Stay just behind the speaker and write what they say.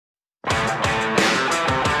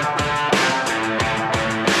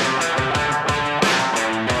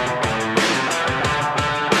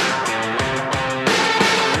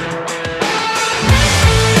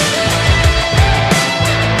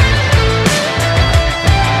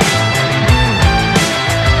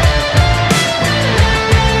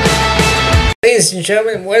ladies and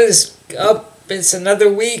gentlemen, what is up? It's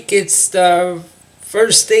another week. It's the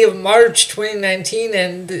first day of March 2019,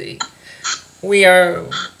 and we are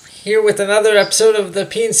here with another episode of the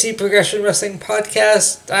PNC Progression Wrestling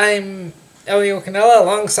Podcast. I'm Elio Canella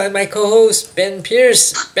alongside my co-host, Ben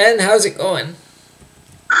Pierce. Ben, how's it going?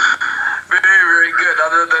 Very, very good,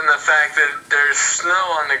 other than the fact that there's snow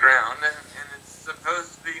on the ground, and it's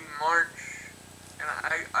supposed to be March. And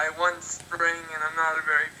I want spring, and I'm not a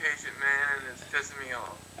very patient man, and it's pissing me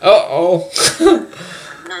off. Uh-oh.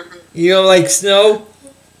 You don't like snow?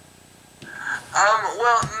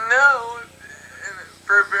 Well, no, and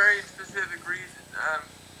for a very specific reason.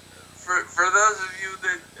 For those of you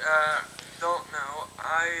that don't know,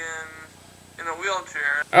 I am in a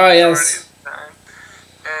wheelchair. Oh, yes.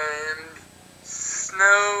 And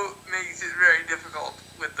snow makes it very difficult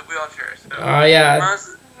with the wheelchair. So Oh, yeah.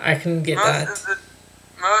 I can get that.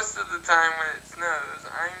 Most of the time when it snows,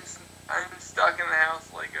 I'm stuck in the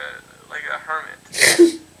house like a hermit.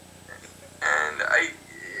 And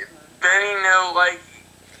Benny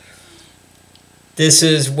This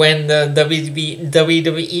is when the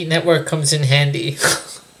WWE Network comes in handy.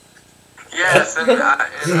 Yes, and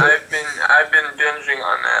I've been binging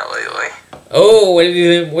on that lately. Oh, what have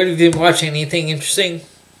you been watching? Anything interesting?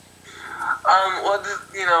 Well,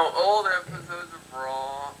 old episodes of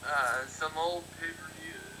Raw, some old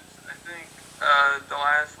pay-per-views. I think the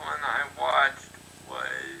last one I watched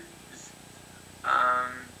was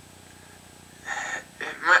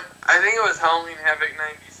I think it was Halloween Havoc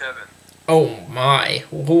 '97. Oh my!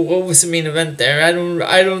 What was the main event there? I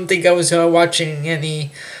don't think I was watching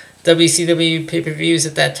any WCW pay-per-views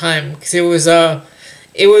at that time because it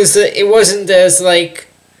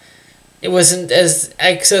wasn't as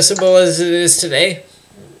accessible as it is today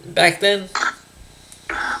back then.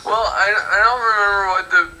 Well, I don't remember what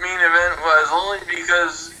the main event was, only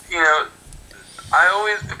because I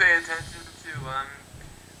always pay attention to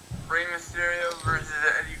Rey Mysterio versus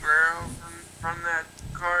Eddie Guerrero from that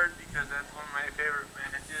card because that's one of my favorite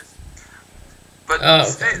matches. But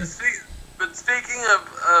but speaking of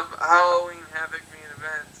Halloween Havoc main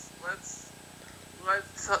events, let's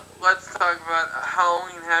talk about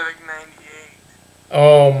Halloween Havoc '98.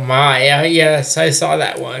 Oh my! Yes, I saw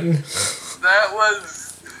that one. That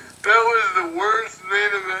was the worst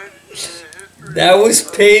main event in history. That was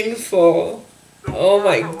painful. Oh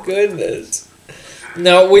my goodness.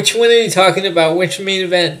 Now, which one are you talking about? Which main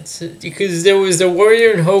event? Because there was the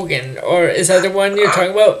Warrior and Hogan, or is that the one you're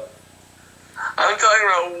talking about? I'm talking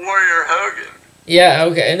about Warrior Hogan. Yeah,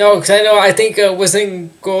 okay. No, because I think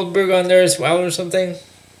wasn't Goldberg on there as well or something?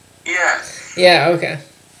 Yeah. Yeah, okay.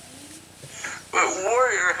 But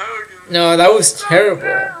Warrior Hogan... No, that was terrible.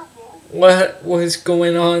 What was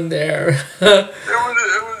going on there? It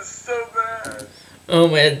was so bad. Oh,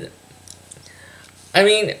 man. I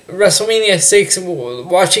mean, WrestleMania 6,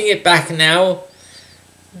 watching it back now,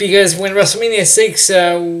 because when WrestleMania 6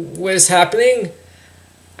 was happening,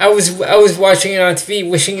 I was watching it on TV,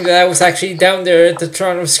 wishing that I was actually down there at the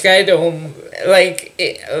Toronto Sky Dome,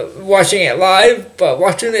 watching it live, but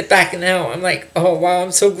watching it back now, I'm like, oh wow,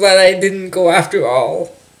 I'm so glad I didn't go after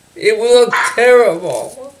all. It would look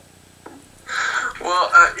terrible. Well,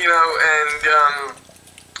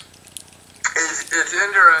 it's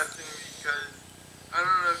interesting because I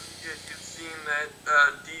don't know if you guys have seen that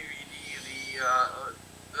DVD,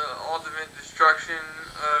 the Ultimate Destruction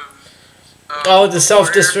of the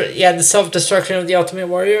self-destruction of the Ultimate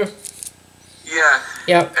Warrior. Yeah.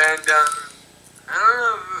 Yep. And I don't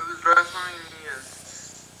know if it was WrestleMania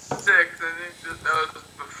 6. I think that was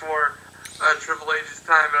before Triple H's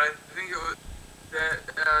time, but I think it was that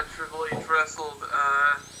Triple H wrestled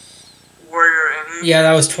Warrior, and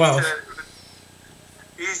that was 12.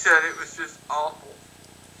 He said it was just awful.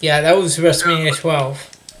 Yeah, that was WrestleMania 12.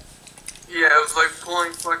 Yeah, it was like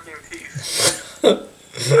pulling fucking teeth.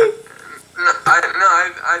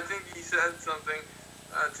 I think he said something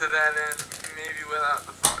to that end, maybe without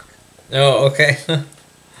the fuck. Oh, okay.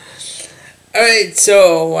 Alright,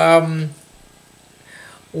 so,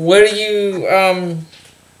 what are you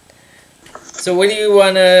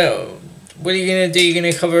gonna do? You're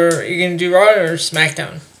gonna do Raw or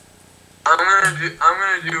SmackDown? I'm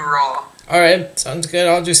gonna do Raw. Alright, sounds good.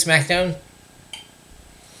 I'll do SmackDown.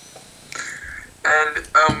 And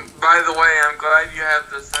by the way, I'm glad you have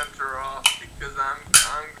the censor off because I'm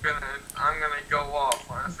gonna go off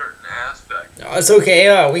on a certain aspect. No, it's okay.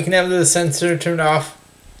 We can have the censor turned off.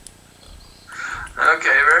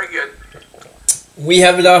 Okay, very good. We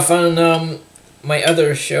have it off on my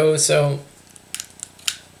other show, so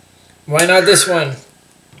why not this one?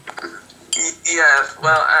 Yes.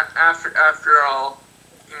 Well, after all,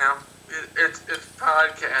 it's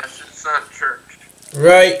podcast. It's not church.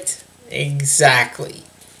 Right. Exactly.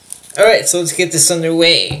 All right, so let's get this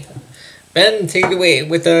underway. Ben, take it away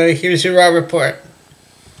with Here's Your Raw report.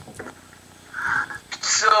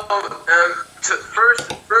 So, first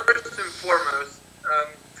and foremost,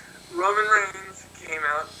 Roman Reigns came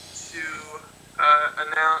out to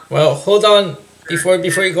announce. Well, hold on before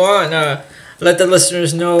you go on. Let the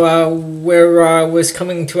listeners know where Raw was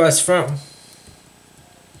coming to us from.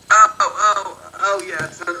 Oh,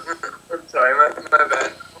 yes. I'm sorry, my bad.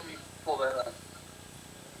 Let me pull that up.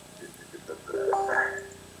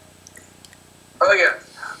 Oh, yeah.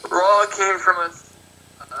 Raw came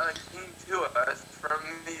came to us from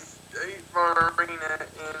the State Farm Arena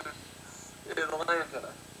in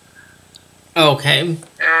Atlanta. Okay.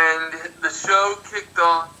 And the show kicked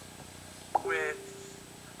off with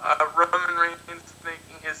Roman Reigns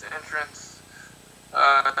making his entrance.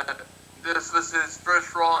 This was his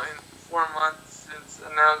first Raw in 4 months since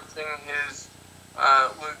announcing his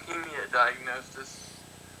leukemia diagnosis.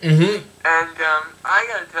 Mm-hmm. And I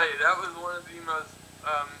gotta tell you, that was one of the most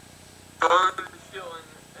bone-chilling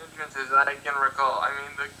entrances I can recall. I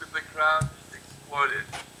mean, the crowd just exploded.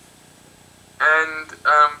 And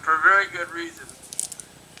for very good reason.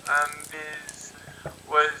 Miz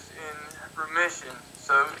was in remission.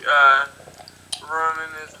 So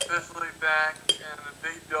Roman is officially back, and the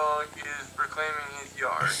big dog is reclaiming his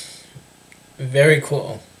yard. Very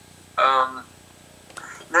cool.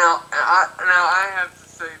 Now I have to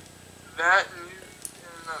say that news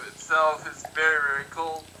in and of itself is very, very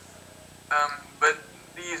cool. But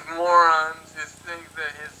these morons who think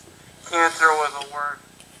that his cancer was a work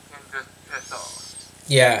can just piss off.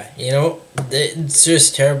 Yeah, it's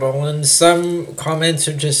just terrible, and some comments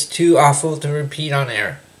are just too awful to repeat on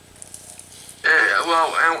air.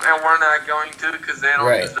 Well, and we're not going to because they don't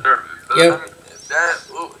Right. deserve it. But, Yep. I mean,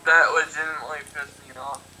 that legitimately pissed me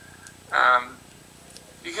off.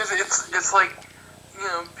 Because it's like,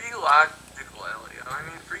 be logical, Elliot. I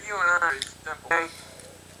mean, for you and I, it's simple. Okay?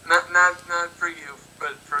 Not for you,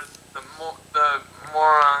 but for the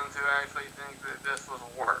morons who actually think that this was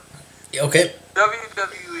work. Okay.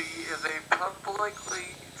 WWE is a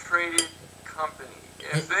publicly traded company.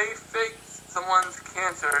 If they fixed someone's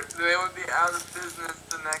cancer, they would be out of business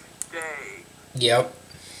the next day. Yep.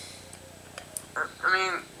 I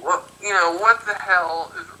mean, what the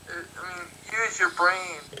hell use your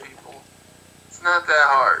brain, people. It's not that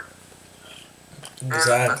hard.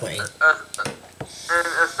 Exactly. And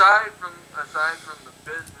aside from the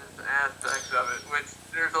business aspect of it, which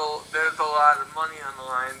there's a lot of money on the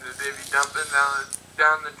line that they'd be dumping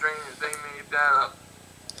down the drain if they made that up.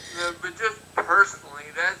 But just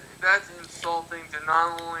personally, that's insulting to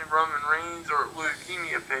not only Roman Reigns or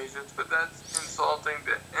leukemia patients, but that's insulting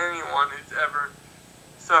to anyone who's ever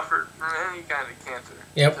suffered from any kind of cancer.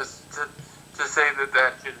 Yep. To say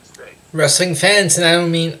that shit is fake. Wrestling fans, and I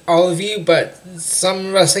don't mean all of you, but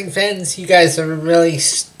some wrestling fans, you guys are really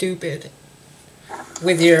stupid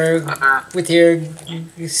with your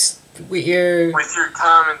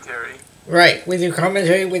commentary. Right, with your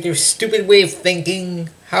commentary, with your stupid way of thinking.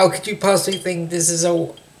 How could you possibly think this is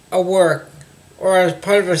a work or a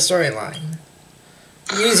part of a storyline?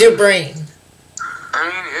 Use your brain. I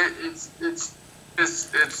mean, it's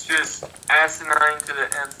just asinine to the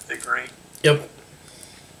nth degree. Yep.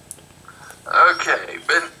 Okay,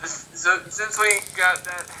 but so since we got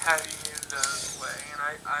that heavy news out of the way, and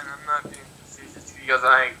I'm not being facetious because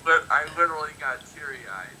I literally got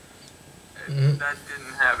teary-eyed. Mm-hmm. That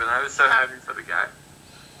didn't happen. I was so happy for the guy.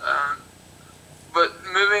 But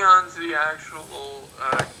moving on to the actual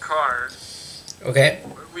card. Okay.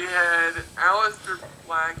 We had Aleister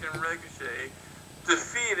Black and Ricochet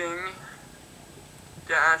defeating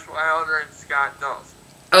Dash Wilder and Scott Dawson.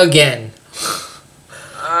 Again.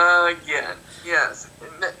 Again. Yes.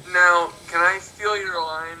 Now, can I steal your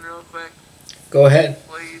line real quick? Go ahead.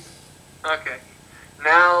 Please? Okay.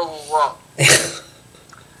 Now, look.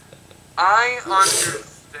 I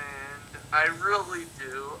understand. I really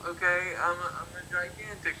do. Okay? I'm a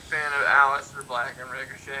gigantic fan of Aleister Black and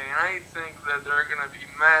Ricochet, and I think that they're going to be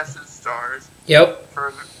massive stars. Yep.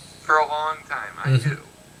 For a long time. I do.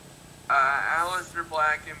 Aleister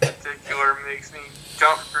Black in particular makes me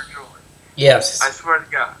jump for joy. Yes. I swear to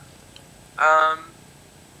God.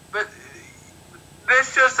 But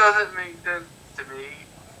this just doesn't make sense to me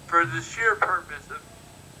for the sheer purpose of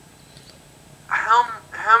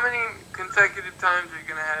how many consecutive times are you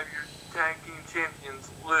going to have your tag team champions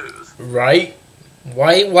lose? Right?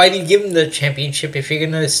 Why do you give them the championship if you're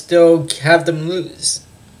going to still have them lose?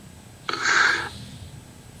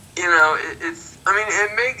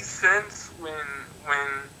 It makes sense when when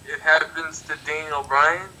it happens to Daniel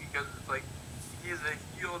Bryan, because it's like he's a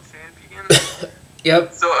heel champion.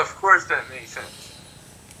 Yep. So of course that makes sense.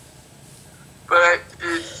 But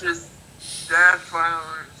it's just that's why I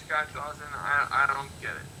learned Scott Dawson. I don't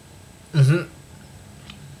get it. Mhm.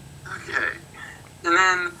 Okay. And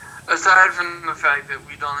then aside from the fact that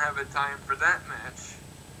we don't have a time for that match,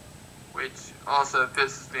 which also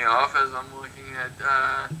pisses me off as I'm looking at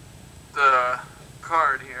the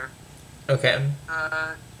card here. Okay.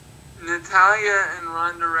 Natalya and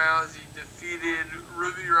Ronda Rousey defeated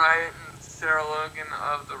Ruby Riott and Sarah Logan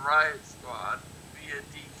of the Riot Squad via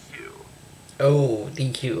DQ. Oh,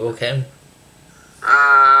 DQ. Okay.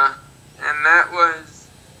 And that was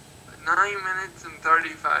 9 minutes and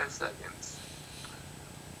 35 seconds.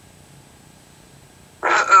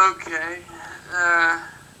 Okay.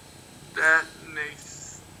 That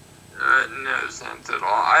makes no sense at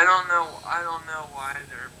all. I don't know why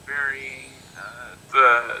they're burying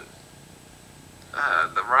the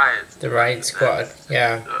Riot Squad. The Riot Squad.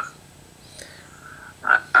 Yeah.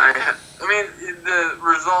 I mean, the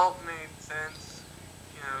result made sense,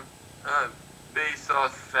 based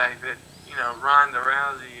off the fact that, Ronda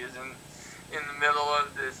Rousey is in the middle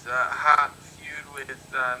of this hot feud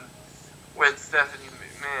with Stephanie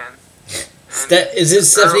McMahon. Is it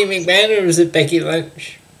Stephanie McMahon or is it Becky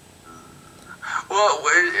Lynch? Well,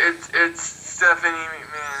 it's Stephanie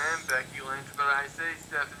McMahon and Becky Lynch, but I say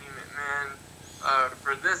Stephanie McMahon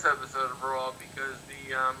for this episode of Raw because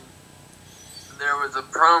there was a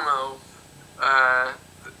promo.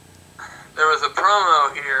 There was a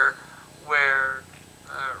promo here where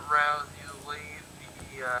Rousey laid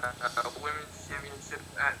the women's championship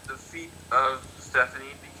at the feet of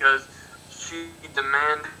Stephanie because she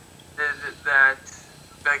demanded that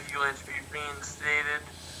Becky Lynch be reinstated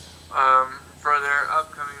for their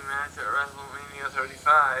upcoming match at WrestleMania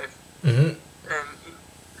 35. Mm-hmm. And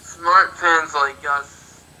smart fans like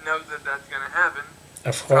us know that that's going to happen.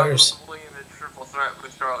 Of course. Probably in a triple threat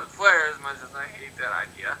with Charlotte Flair, as much as I hate that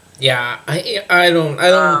idea. Yeah, I don't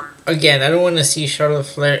again, I don't want to see Charlotte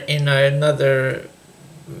Flair in another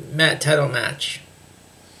title match.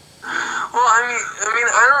 Well,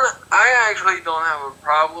 I actually don't have a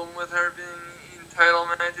problem with her being in title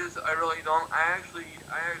matches. I really don't. I actually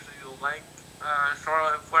like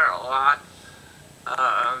Charlotte Flair a lot.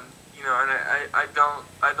 And I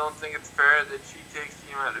don't think it's fair that she takes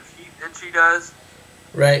the amount of heat that she does.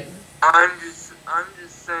 Right. I'm just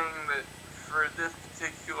saying that for this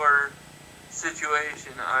particular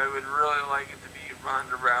situation, I would really like it to be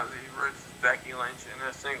Ronda Rousey versus Becky Lynch in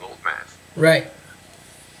a singles match. Right.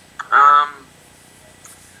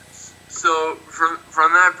 So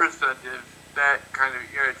from that perspective, that kind of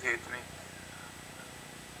irritates me.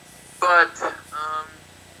 But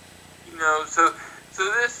so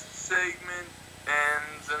this segment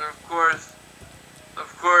ends, and of course,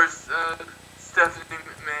 Stephanie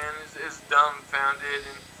McMahon is dumbfounded,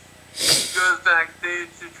 and he goes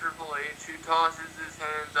backstage to Triple H, who tosses his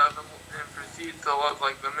hands up and proceeds to look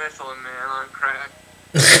like the Michelin Man on crack.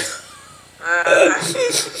 He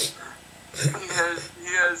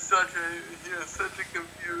has such a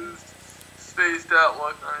confused, spaced out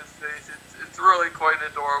look on his face. It's really quite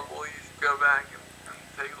adorable. You should go back and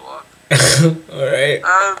take a look. All right.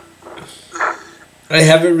 I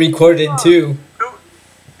have it recorded too. Come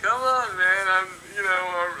on, man.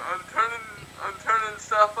 I'm turning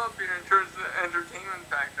stuff up here in terms of the entertainment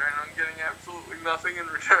factor, and I'm getting absolutely nothing in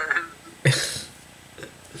return.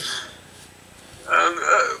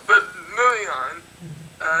 But moving on,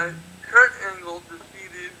 Kurt Angle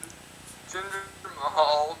defeated Jinder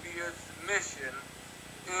Mahal via submission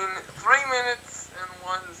in 3 minutes and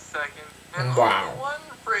 1 second. And wow. only one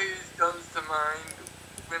phrase comes to mind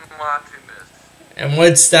when watching this. And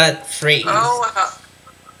what's that phrase?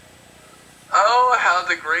 How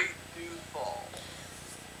the great do fall.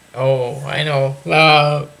 Oh, I know.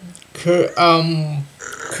 Kurt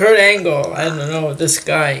Angle. I don't know this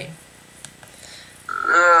guy.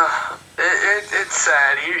 It's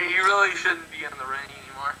sad. He really shouldn't be in the ring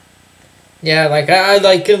anymore. Yeah, like I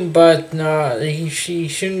like him, but no, he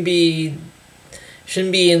shouldn't be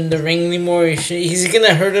in the ring anymore. He's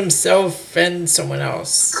gonna hurt himself and someone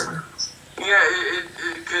else. Yeah,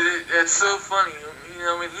 it's so funny.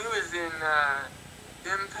 When he was in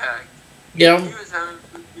Impact, yeah, he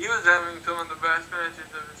was having some of the best matches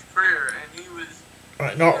of his career, and he was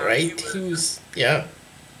He was yeah.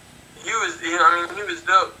 He was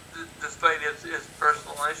dope despite his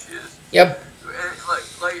personal issues. Yep.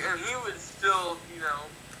 And he was still,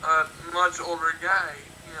 a much older guy,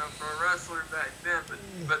 for a wrestler back then.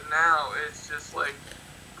 But now it's just like,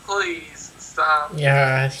 please stop.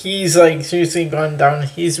 Yeah, he's like seriously gone down.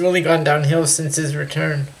 He's really gone downhill since his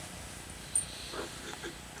return.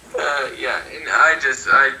 Yeah, and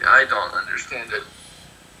I don't understand it.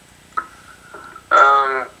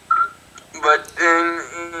 But in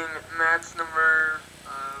match number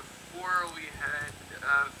 4, we had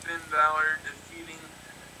Finn Balor defeating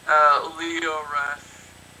Leo Rush.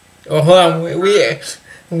 Oh, hold on.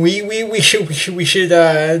 We should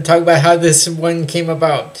talk about how this one came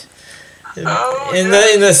about. Oh, In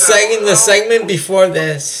the segment before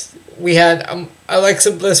this, we had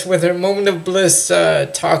Alexa Bliss with her Moment of Bliss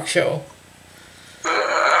talk show,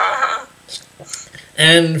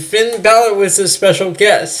 and Finn Balor was a special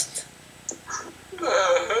guest.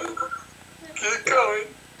 Keep going.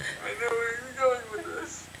 I know where you're going with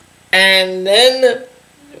this. And then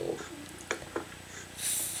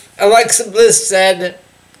Alexa Bliss said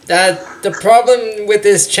that the problem with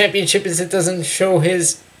this championship is it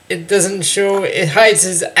hides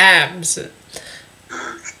his abs.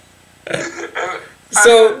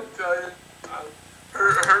 So,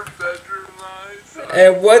 her bedroom lies.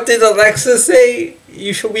 and what did Alexa say?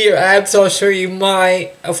 You show me your abs, I'll show you mine.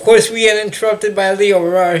 Of course, we get interrupted by Leo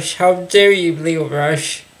Rush. How dare you, Leo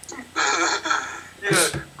Rush?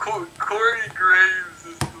 Yeah, Corey Graves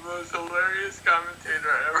is the most hilarious commentator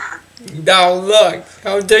ever. Now look,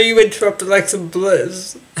 how dare you interrupt Alexa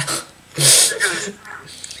Bliss?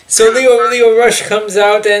 So Leo Rush comes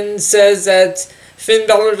out and says that Finn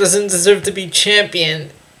Balor doesn't deserve to be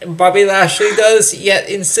champion. Bobby Lashley does, yet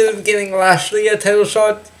instead of getting Lashley a title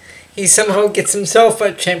shot, he somehow gets himself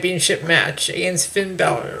a championship match against Finn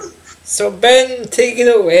Balor. So Ben, take it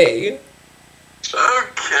away.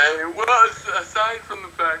 Okay, well, aside from the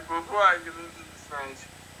fact, before I get into this match,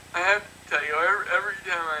 I have to tell you, every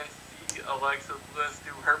time I see Alexa Bliss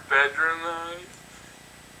do her bedroom eyes,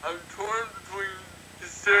 I'm torn between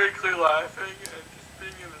hysterically laughing and just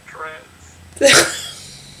being in a trance.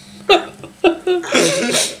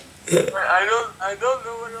 I don't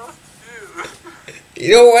know what else to do.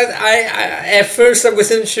 You know what? I at first I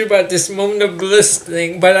wasn't sure about this Moment of Bliss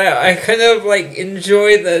thing, but I kind of like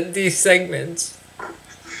enjoy these segments.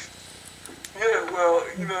 Yeah, well,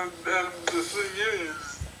 you know, the thing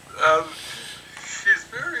is, she's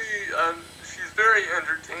very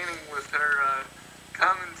entertaining with her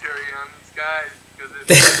commentary on these guys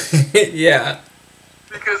Yeah.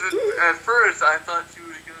 because at first I thought she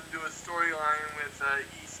was gonna do a storyline with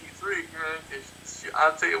EC3 Communications.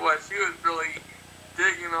 I'll tell you what, she was really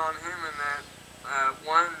digging on him in that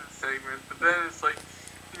one segment, but then it's like,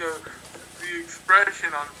 you know, the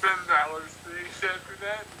expression on Finn Balor's face after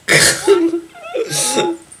that.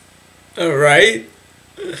 All right.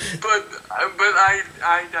 But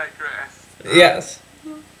I digress. Yes.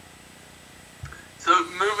 So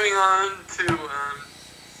moving on to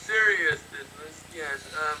serious business. Yes,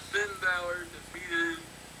 Finn Balor defeated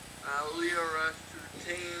Leo Rush to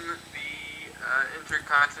retain the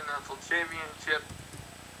Intercontinental Championship,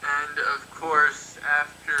 and of course,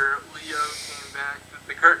 after Leo came back to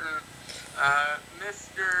the curtain,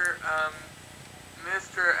 Mr.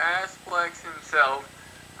 Assplex himself,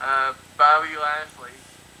 Bobby Lashley,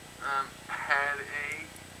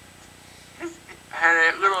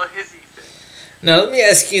 had a little hissy fit. Now let me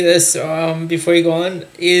ask you this before you go on: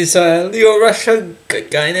 is Leo Rush a good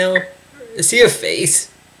guy now? Is he a face?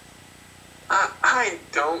 I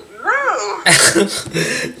don't know.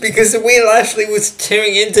 Because the way Lashley was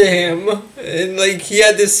tearing into him, and like he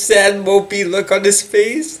had this sad, mopey look on his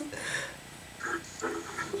face.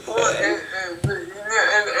 Well, and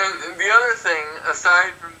the other thing,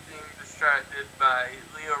 aside from being distracted by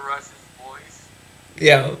Leo Rush's voice,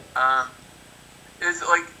 Yeah. is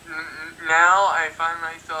like now I find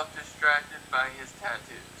myself distracted by his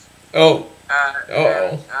tattoos. Oh.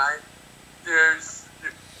 And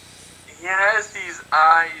he has these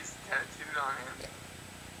eyes tattooed on him,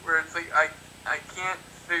 where it's like I can't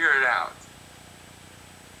figure it out.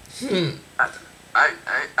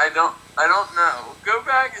 I don't know. Go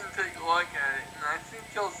back and take a look at it, and I think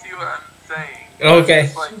you'll see what I'm saying. Okay.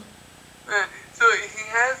 It's like, so he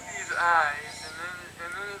has these eyes, and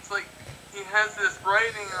then it's like he has this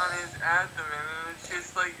writing on his abdomen, and it's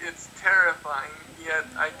just like it's terrifying. Yet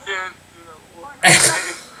I can't,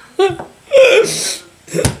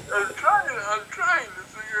 I'm trying to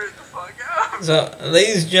figure it the fuck out. So,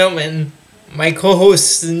 ladies and gentlemen, my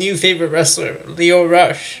co-host's new favorite wrestler, Leo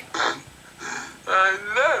Rush.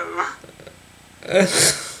 No.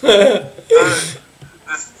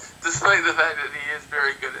 Despite the fact that he is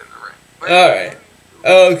very good in the ring. But Alright.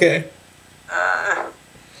 Oh, okay.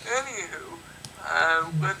 Anywho,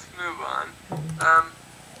 let's move on.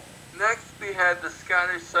 Next we had the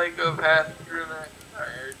Scottish Psychopath Drew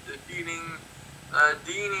McIntyre defeating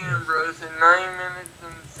Dean Ambrose in 9 minutes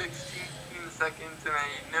and 16 seconds in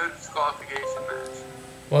a no disqualification match.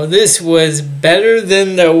 Well, this was better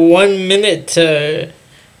than the 1 minute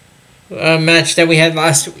match that we had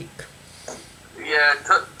last week. Yeah,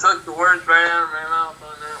 took the words right out of my mouth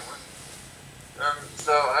on that one.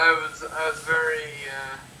 So I was very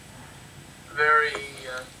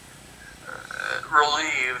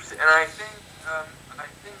relieved, and I think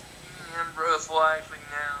Dean Ambrose will actually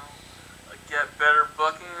now get better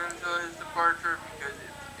booking until his departure, because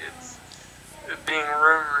it's being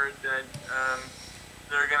rumored that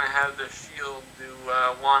they're gonna have the Shield do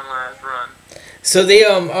one last run. So they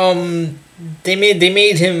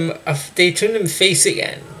made him they turned him face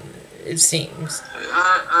again. It seems.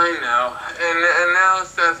 I know, and now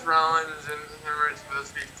Seth Rollins and him are supposed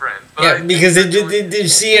to be friends. But Yeah, because did you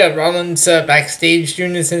see Rollins backstage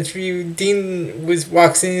during this interview? Dean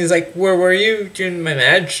walks in. He's like, "Where were you during my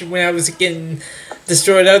match when I was getting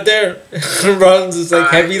destroyed out there?" Rollins was like,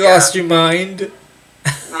 "Have you lost your mind?"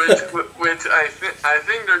 Which I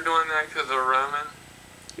think they're doing that because of Roman.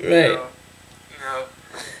 Right. So, you know.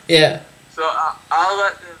 Yeah. So I'll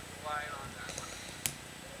let them slide on that one.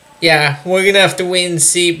 Yeah, we're gonna have to wait and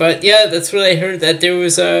see, but yeah, that's what I heard, that there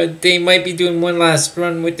was they might be doing one last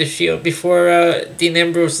run with the Shield before Dean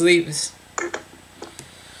Ambrose leaves.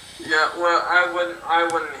 Yeah, well, I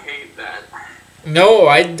wouldn't hate that. No,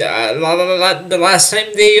 the last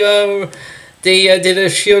time they did a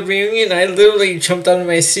Shield reunion, I literally jumped out of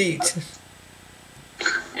my seat.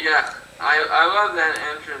 Yeah, I love that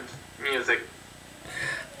entrance music.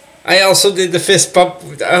 I also did the fist bump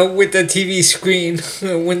with the TV screen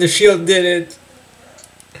when the Shield did it.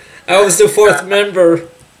 I was the fourth member.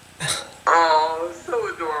 Oh, so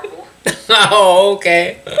adorable. Oh,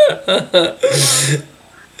 okay.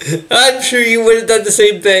 I'm sure you would have done the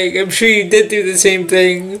same thing. I'm sure you did do the same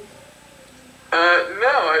thing.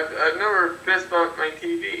 No, I've never fist bumped my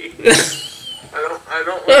TV. I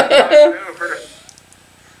don't want to knock it over,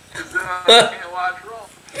 because then I can't watch Raw.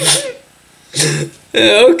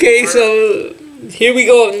 Okay, so here we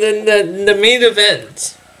go. And then the main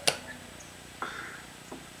event.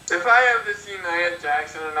 If I have to see Nia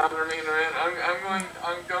Jax in another main event, I'm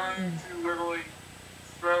going to literally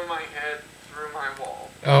throw my head through my wall.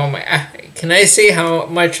 Oh my! Can I say how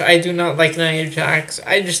much I do not like Nia Jax?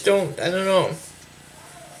 I just don't. I don't know.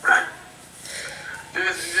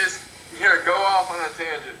 Just here, go off on a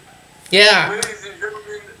tangent. Yeah. Ladies and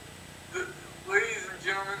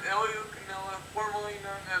gentlemen, Elio Canella, formerly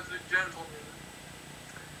known as the Gentleman,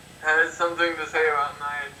 has something to say about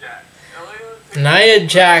Nia Jax. Nia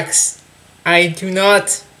Jax, I do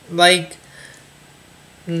not like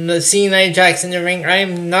seeing Nia Jax in the ring. I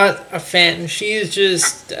am not a fan. She is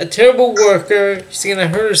just a terrible worker. She's gonna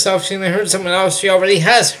hurt herself. She's gonna hurt someone else. She already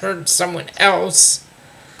has hurt someone else.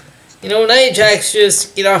 You know, Nia Jax,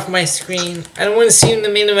 just get off my screen. I don't want to see you in the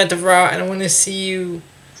main event of Raw. I don't want to see you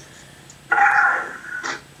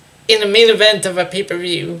in the main event of a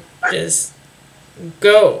pay-per-view. Just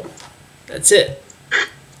go. That's it.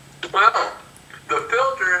 Well, the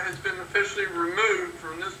filter has been officially removed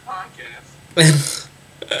from this podcast.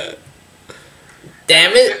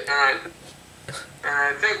 Damn it. And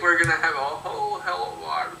I think we're going to have a whole hell of a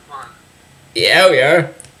lot of fun. Yeah, we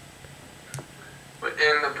are.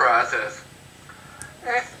 In the process.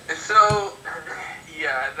 So,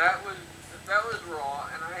 yeah, that was Raw,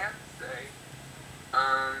 and I have to say,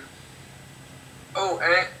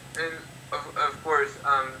 and of course,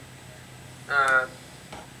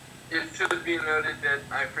 it should be noted that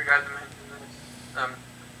I forgot to mention this.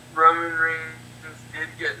 Roman Reigns did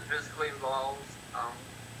get physically involved,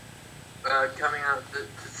 coming out to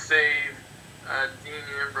save Dean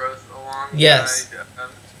Ambrose alongside. Yes.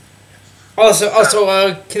 Also,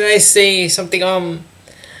 can I say something?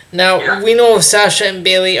 Now Yeah. we know Sasha and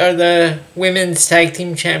Bailey are the women's tag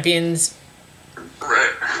team champions.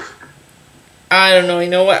 Right. I don't know. You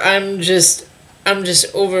know what? I'm just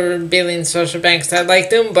over Bailey and Sasha Banks. I like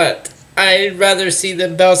them, but I'd rather see the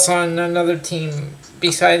belts on another team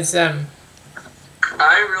besides them.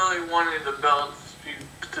 I really wanted the belts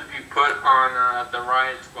to be put on the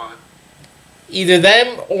Riot Squad. Either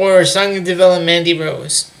them or Sonya Deville and Mandy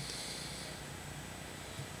Rose.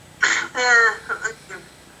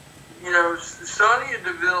 You know, Sonya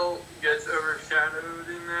Deville gets overshadowed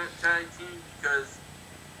in that tag team because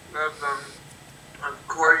of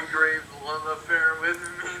Corey Graves' love affair with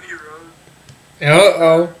Mandy Rose.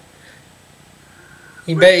 Uh-oh.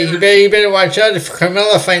 You better watch out if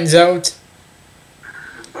Carmella finds out.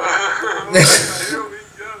 Here we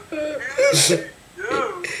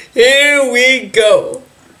go. Here we go.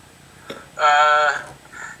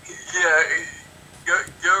 Yeah,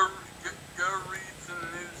 go read some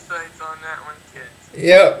news sites on that one, kids.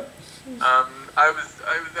 Yep. I was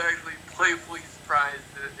actually playfully surprised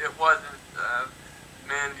that it wasn't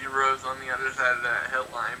Mandy Rose on the other side of that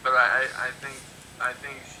headline, but I think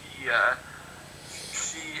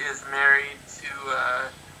she is married to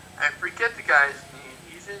I forget the guy's name.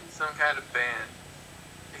 He's in some kind of band.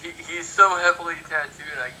 He's so heavily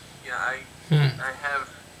tattooed. I have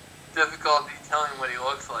difficulty telling what he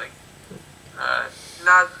looks like.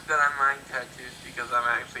 Not that I mind tattoos because I'm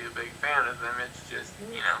actually a big fan of them. It's just,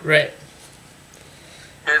 Right.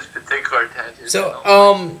 his particular tattoos. So,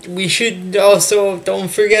 we should also don't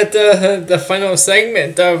forget the final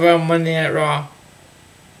segment of Monday Night Raw.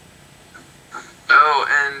 Oh,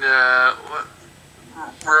 and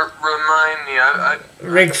remind me.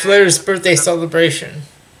 Ric Flair's birthday celebration.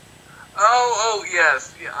 Oh,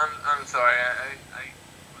 yes. Yeah, I'm sorry. I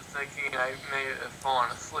was thinking I may have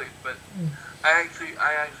fallen asleep, but I actually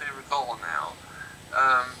recall now.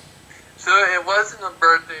 So it wasn't a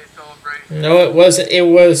birthday celebration. No, it wasn't. It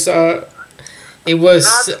was a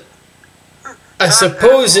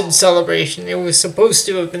supposed celebration. It was supposed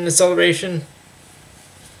to have been a celebration.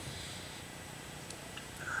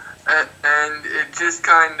 And it just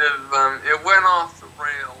kind of it went off the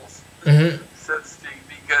rails, so to speak,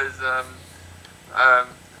 because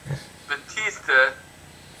Batista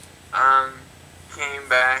came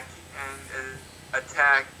back and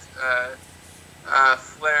attacked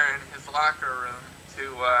Flair in his locker room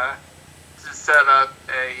to set up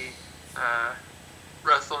a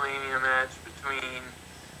WrestleMania match between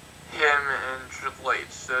him and Triple H.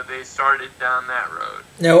 So they started down that road.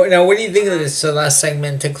 Now, what do you think of this last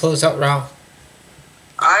segment to close out Raw?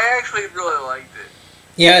 I actually really liked it.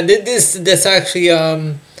 Yeah, this actually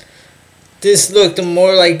this looked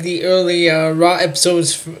more like the early Raw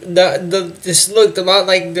episodes. This looked a lot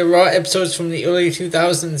like the Raw episodes from the early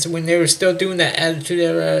 2000s when they were still doing that Attitude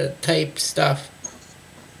Era type stuff.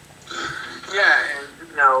 Yeah,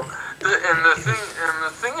 and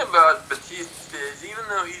the thing about Batista is, even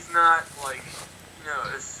though he's not like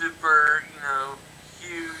a super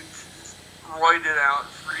huge roided out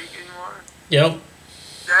freak anymore. Yep.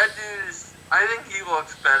 That dude is. I think he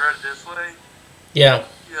looks better this way. Yeah.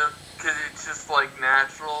 Because it's just like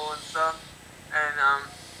natural and stuff, and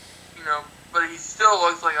but he still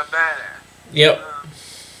looks like a badass. Yep.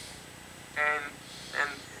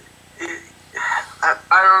 I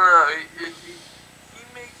don't know. He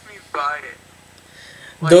makes me buy it.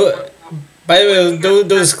 By the way,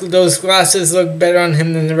 those glasses look better on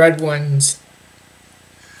him than the red ones.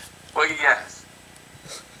 Well, yes,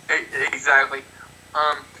 exactly.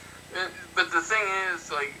 But the thing is,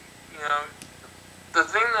 the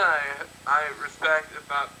thing that I respect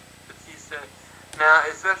about Batista now,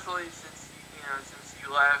 especially since he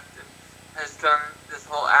left and has done this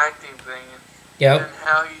whole acting thing, and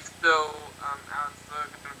how he's so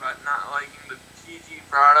outspoken about not liking the PG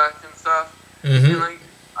product and stuff. And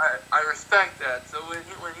I respect that. So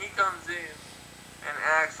when he comes in and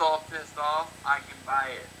acts all pissed off, I can buy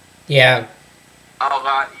it. Yeah. A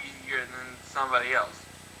lot easier than somebody else.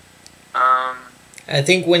 I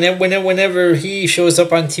think whenever he shows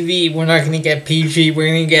up on TV, we're not going to get PG. We're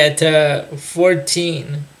going to get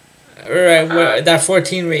 14. Or that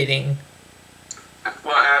 14 rating.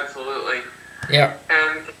 Well, absolutely. Yeah.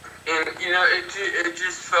 And it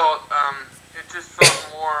just felt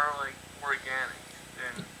more like organic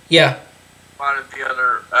than a lot of the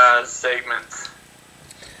other segments.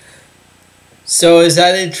 So is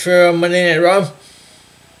that it for Monday Night Raw?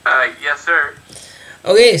 Yes, sir.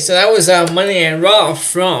 Okay, so that was Monday Night Raw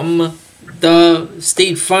from the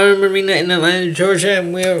State Farm Arena in Atlanta, Georgia,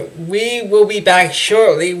 and we will be back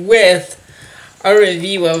shortly with a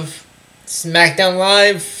review of SmackDown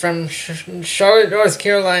Live from Charlotte, North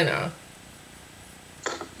Carolina.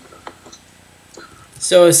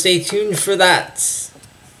 So stay tuned for that.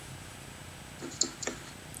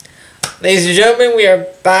 Ladies and gentlemen, we are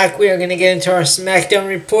back. We are going to get into our SmackDown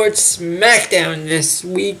report. SmackDown this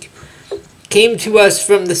week came to us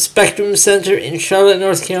from the Spectrum Center in Charlotte,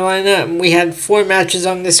 North Carolina, and we had 4 matches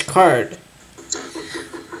on this card.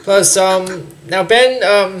 Plus, now Ben,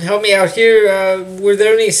 help me out here. Were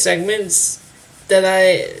there any segments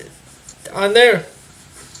on there?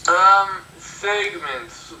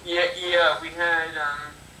 Segments. Yeah.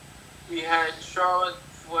 We had Charlotte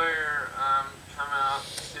Flair come out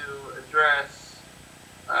to address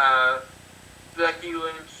Becky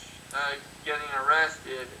Lynch getting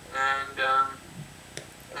arrested, and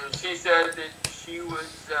she said that she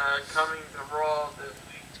was coming to Raw this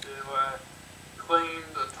week to claim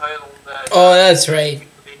the title that Oh, that's right.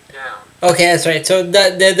 Down. Okay, that's right. So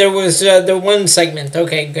there was the one segment.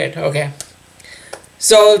 Okay, good. Okay.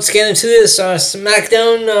 So let's get into this.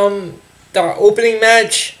 SmackDown, the opening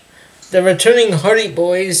match, the returning Hardy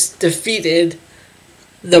Boys defeated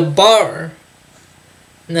the Bar.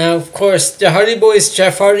 Now, of course, the Hardy Boys,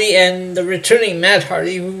 Jeff Hardy, and the returning Matt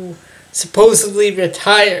Hardy, who supposedly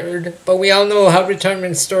retired, but we all know how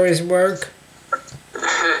retirement stories work.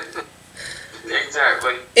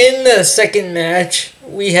 Exactly. In the second match,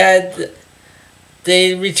 we had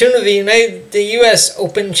the return of the U.S.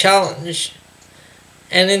 Open Challenge.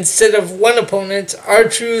 And instead of one opponent,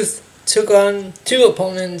 R-Truth took on two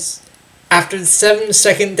opponents after the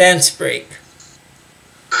 7-second dance break.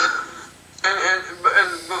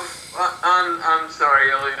 I'm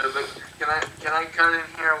sorry, Elliot, but can I cut in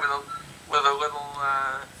here with a little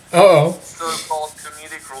so-called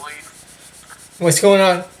comedic relief? What's going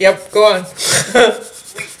on? Yep, go on.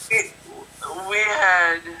 we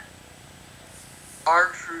had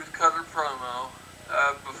R-Truth cut a promo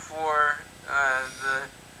before the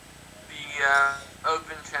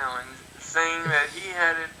Open Challenge, saying that he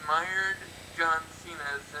had admired John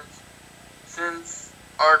Cena since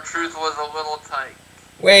R-Truth was a little tight.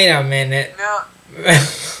 Wait a minute. Now,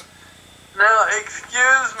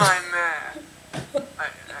 excuse my math.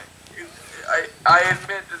 I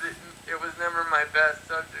admit that it was never my best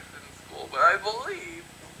subject in school, but I believe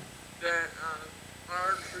that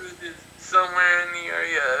R-Truth is somewhere in the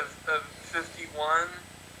area of 51,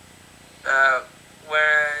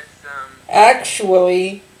 whereas...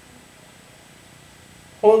 Actually,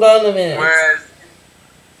 hold on a minute. Whereas...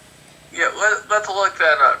 Yeah, let's look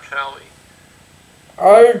that up, shall we?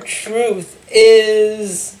 R-Truth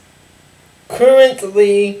is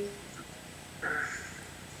currently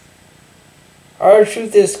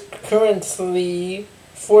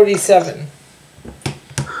 47.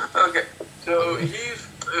 Okay, so he's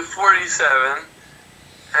 47,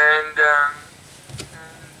 and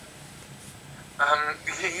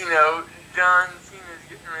you know, John Cena's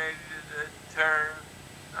getting ready to turn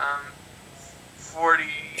 40.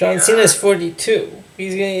 John Cena's 42.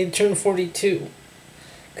 He's going to turn 42.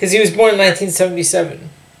 Because he was born in 1977.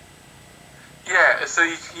 Yeah, so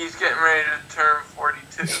he's getting ready to turn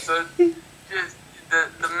 42. So just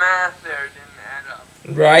the math there didn't add up.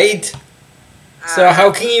 Right? So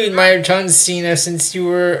how can you admire John Cena since you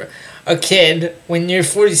were a kid? When you're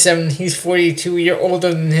 47, he's 42, you're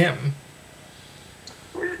older than him.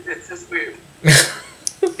 It's just weird. The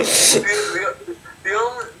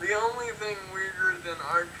only thing weirder than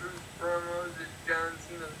R-Truth's promos is John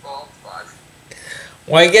Cena's bald spot.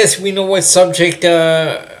 Well, I guess we know what subject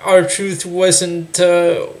R-Truth wasn't,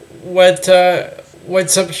 what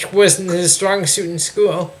subject wasn't his strong suit in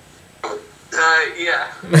school.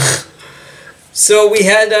 Yeah. So we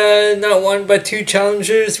had not one but two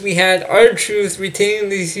challengers. We had R-Truth retaining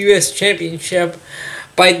the U.S. Championship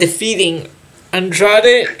by defeating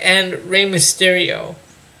Andrade and Rey Mysterio.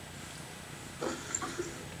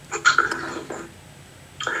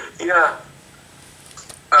 Yeah.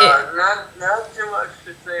 Not too much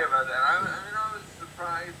to say about that. I was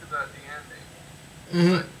surprised about the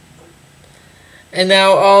ending. Mm-hmm. And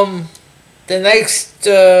now, the next,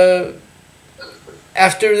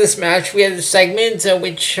 after this match, we had a segment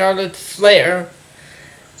with Charlotte Flair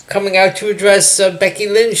coming out to address Becky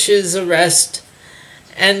Lynch's arrest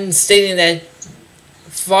and stating that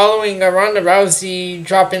following Ronda Rousey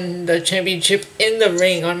dropping the championship in the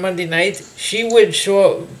ring on Monday night, she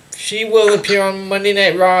will appear on Monday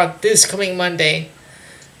Night Raw this coming Monday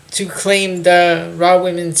to claim the Raw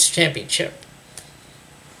Women's Championship.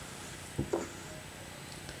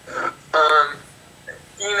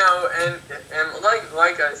 You know, and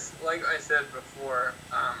like I said before,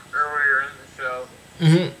 earlier in the show,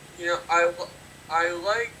 Mm-hmm. you know, I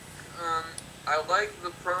like the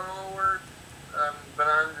promo work, but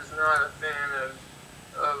I'm just not a fan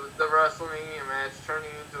of the WrestleMania match turning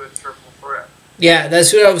into a triple threat. Yeah,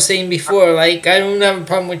 that's what I was saying before. Like, I don't have a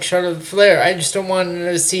problem with Charlotte Flair. I just don't want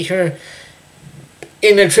to see her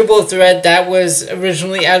in a triple threat that was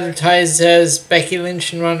originally advertised as Becky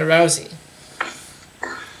Lynch and Ronda Rousey.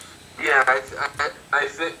 Yeah, I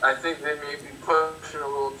think they may be pushing a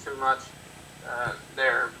little too much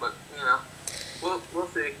there, but you know, we'll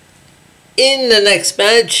see. In the next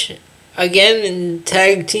match, again in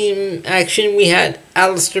tag team action, we had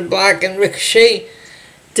Aleister Black and Ricochet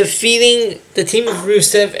defeating the team of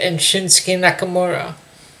Rusev and Shinsuke Nakamura.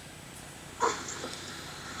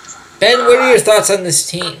 Ben, what are your thoughts on this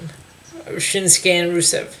team? Shinsuke and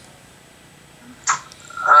Rusev.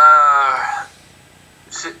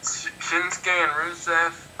 Shinsuke and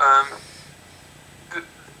Rusev.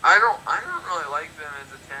 I don't like them as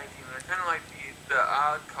a tag team. They're kind of like the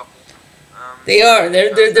odd couple. They are. They're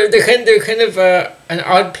kind of an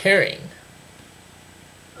odd pairing.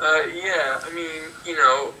 Yeah, I mean,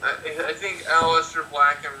 I think Aleister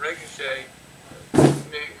Black and Ricochet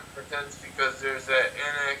make more sense because there's that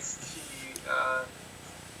NXT,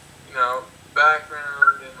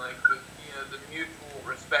 background and like the mutual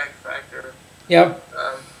respect factor. Yep.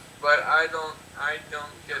 But I don't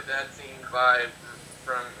get that same vibe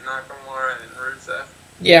from Nakamura and Rusev.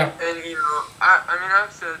 Yeah. And I mean,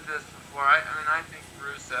 I've said this before. I think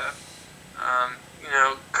Rusev,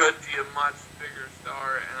 could be a much bigger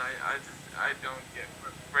star, and I don't get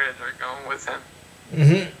where they're going with him.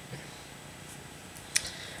 Mhm.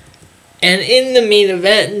 And in the main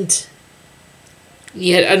event,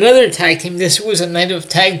 yet another tag team. This was a night of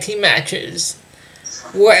tag team matches.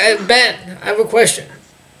 Ben, I have a question.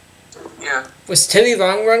 Yeah. Was Teddy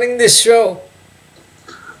Long running this show?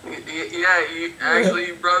 Yeah,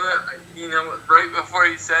 actually, brother, right before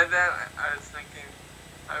you said that, I was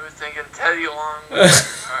thinking Teddy Long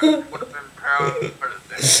would have been proud for the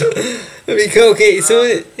thing. Okay, so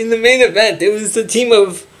in the main event, it was the team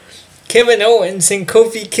of Kevin Owens and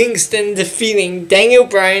Kofi Kingston defeating Daniel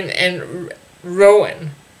Bryan and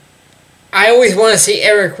Rowan. I always want to say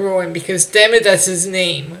Eric Rowan because, damn it, that's his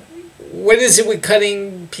name. What is it with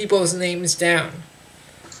cutting people's names down?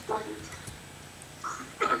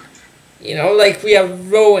 Like we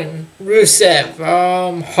have Rowan, Rusev,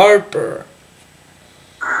 Harper.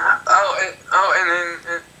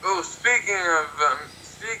 Speaking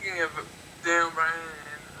of Daniel Bryan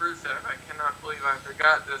and Rusev, I cannot believe I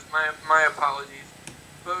forgot this. My apologies,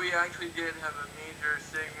 but we actually did have a major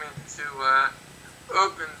segment to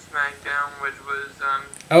open SmackDown, which was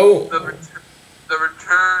the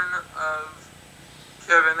return of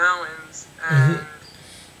Kevin Owens and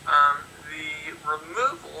the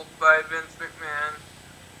removal by Vince McMahon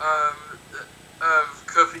of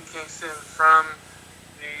Kofi Kingston from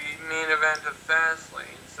the main event of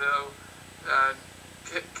Fastlane. So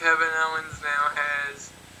Kevin Owens now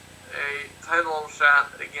has a title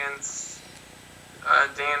shot against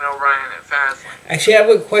Daniel Bryan at Fastlane. Actually, I have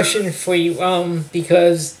a question for you,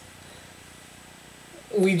 because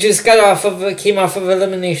we just came off of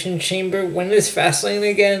Elimination Chamber. When is Fastlane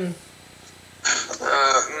again?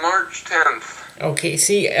 March 10th. Okay,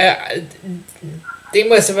 see, they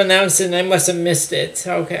must have announced it and I must have missed it.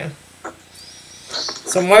 Okay.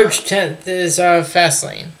 So March 10th is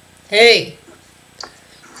Fastlane. Hey!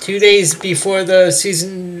 2 days before the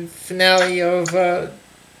season finale of the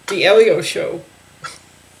Elio show.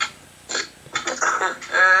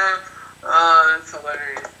 That's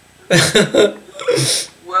hilarious.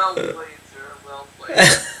 Well played, sir. Well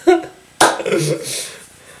played.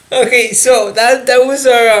 Okay, so that was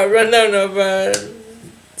our rundown of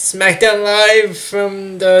SmackDown Live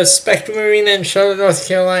from the Spectrum Arena in Charlotte, North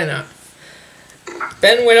Carolina.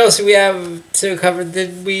 Ben, what else do we have to cover?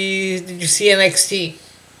 Did you see NXT?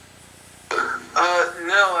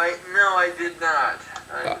 No, I did not.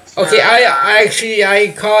 Okay,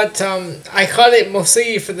 I caught it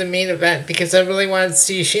mostly for the main event because I really wanted to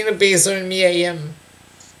see Shayna Baszler and Mia Yim.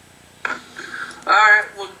 Alright,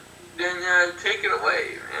 well, then take it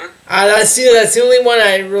away, man. That's the only one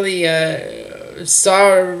I really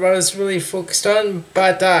saw or was really focused on,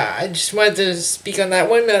 but I just wanted to speak on that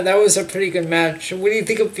one. That was a pretty good match. What do you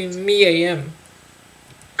think of Mia Yim?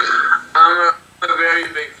 I'm a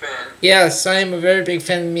very big fan. Yes, I am a very big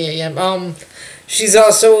fan of Mia Yim. She's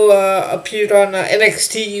also appeared on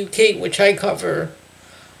NXT UK, which I cover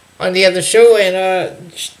on the other show,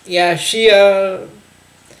 and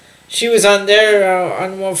she was on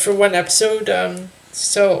there for one episode.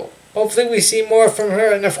 So hopefully we see more from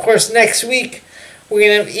her, and of course next week we're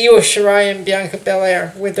gonna have Io Shirai and Bianca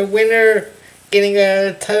Belair, with the winner getting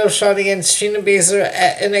a title shot against Shayna Baszler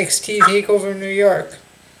at NXT TakeOver New York.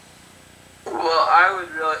 Well, I would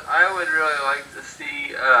really like to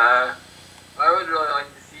see Io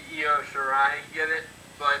Shirai get it,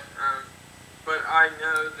 but I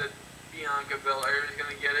know that Bianca Belair is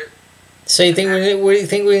gonna get it. So you think what do you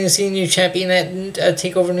think we're gonna see a new champion at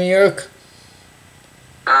TakeOver New York?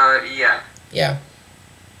 Yeah. Yeah.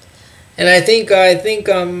 And I think after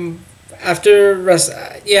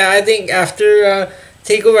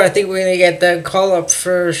TakeOver, I think we're gonna get the call up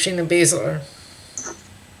for Shayna Baszler.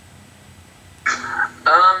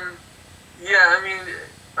 Yeah, I mean,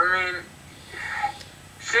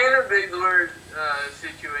 Shayna Baszler's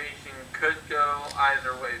situation could go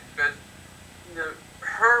either way because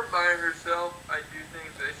her by herself, I do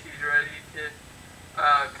think that she's ready to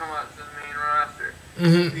come out to the main roster.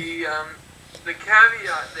 Mm-hmm. The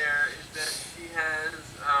caveat there is that she has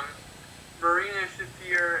Marina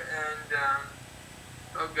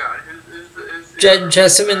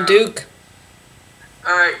Jessamine Duke?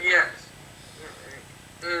 Yes.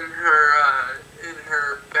 In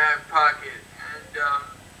her back pocket.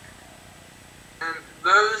 And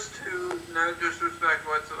those two, no disrespect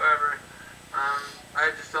whatsoever,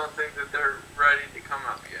 I just don't think that they're ready to come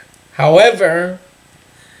up yet. However,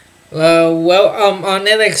 on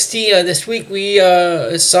NXT this week we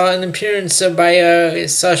saw an appearance by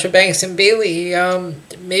Sasha Banks and Bayley.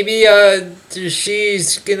 Maybe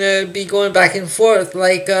she's gonna be going back and forth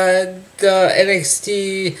like the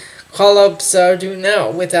NXT call-ups are doing now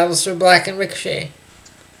with Aleister Black and Ricochet.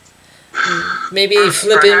 Maybe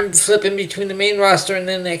flipping between the main roster and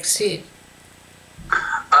NXT.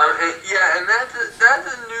 And that's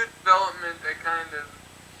a new development that kind of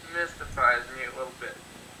mystifies me a little bit.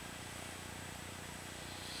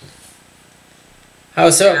 How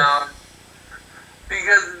so? You know,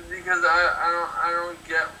 because I don't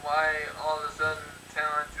get why all of a sudden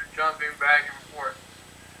talents are jumping back and forth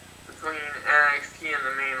between NXT and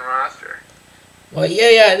the main roster. Well,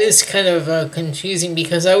 yeah, it is kind of confusing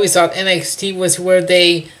because I always thought NXT was where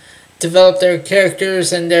they develop their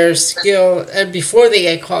characters and their skill before they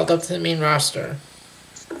get called up to the main roster.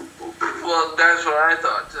 Well, that's what I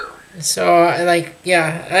thought too. So,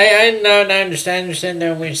 I know, I understand what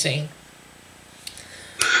you're saying.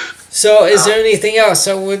 So, is there anything else?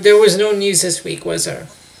 So, there was no news this week, was there?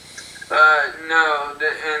 No,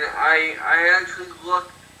 and I actually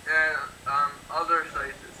looked at other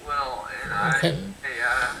sites as well, and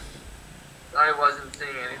I wasn't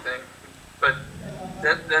seeing anything. But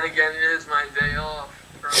then again, it is my day off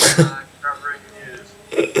from covering news.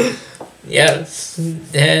 Yes,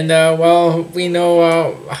 and we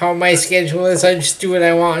know how my schedule is. I just do what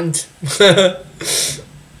I want.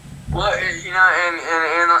 Well, you know,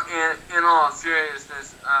 and in all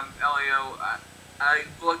seriousness, Elio, I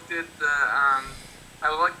looked at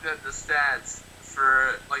the stats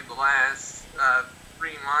for like the last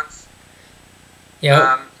 3 months.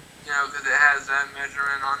 Yeah. You know, because it has that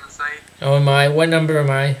measurement on the site. Oh, am I? What number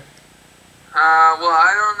am I? Well,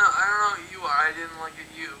 I don't know what you are. I didn't look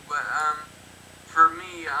at you, but for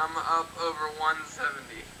me, I'm up over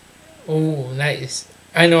 170. Oh, nice.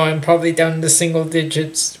 I know I'm probably down to single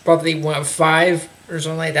digits, probably 5 or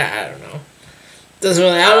something like that. I don't know. Doesn't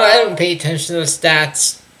really. I don't pay attention to the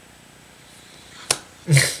stats.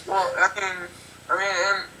 Well, I mean,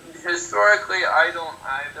 and historically, I don't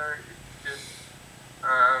either.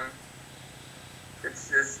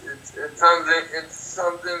 It's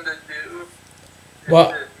something to do.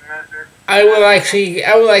 Well, I will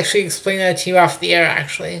actually explain that to you off the air,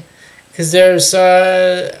 actually, because there's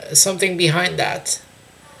something behind that.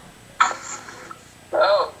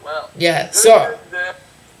 Oh, well. Yeah. So.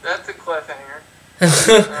 That's a cliffhanger.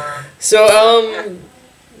 So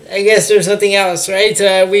I guess there's nothing else, right?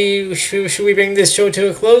 Should we bring this show to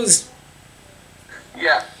a close?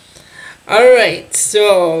 Yeah. All right,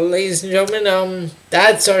 so ladies and gentlemen,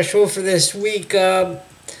 that's our show for this week.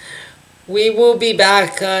 We will be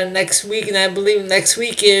back next week, and I believe next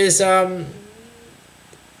week is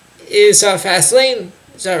Fastlane.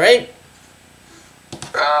 Is that right?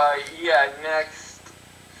 Yeah, next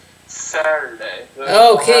Saturday.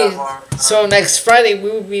 Okay, so next Friday we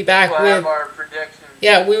will be back with our predictions.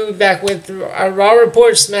 Yeah, we will be back with our Raw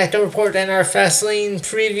report, SmackDown report, and our Fastlane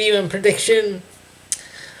preview and prediction.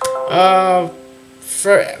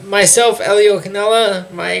 For myself, Elio Canella,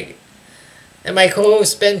 my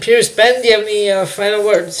co-host Ben Pierce. Ben, do you have any final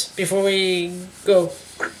words before we go?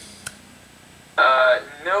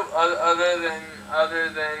 No. Other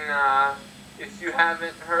than if you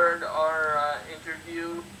haven't heard our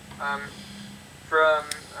interview from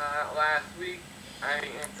last week, I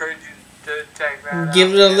encourage you to check that out.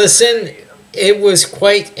 Give it a listen. It was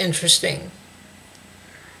quite interesting.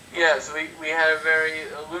 Yes, we had a very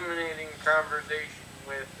illuminating conversation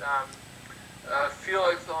with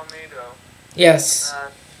Felix Almeida. Yes.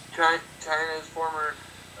 China's former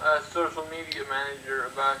social media manager,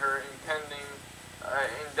 about her impending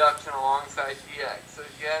induction alongside DX. So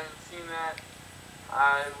if you haven't seen that,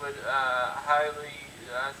 I would highly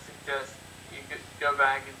suggest you could go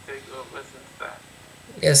back and take a listen to that.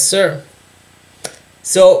 Yes, sir.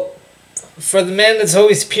 So, for the man that's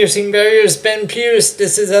always piercing barriers, Ben Pierce,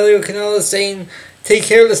 this is Elio Canella saying, take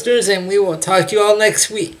care, listeners, and we will talk to you all next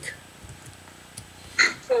week.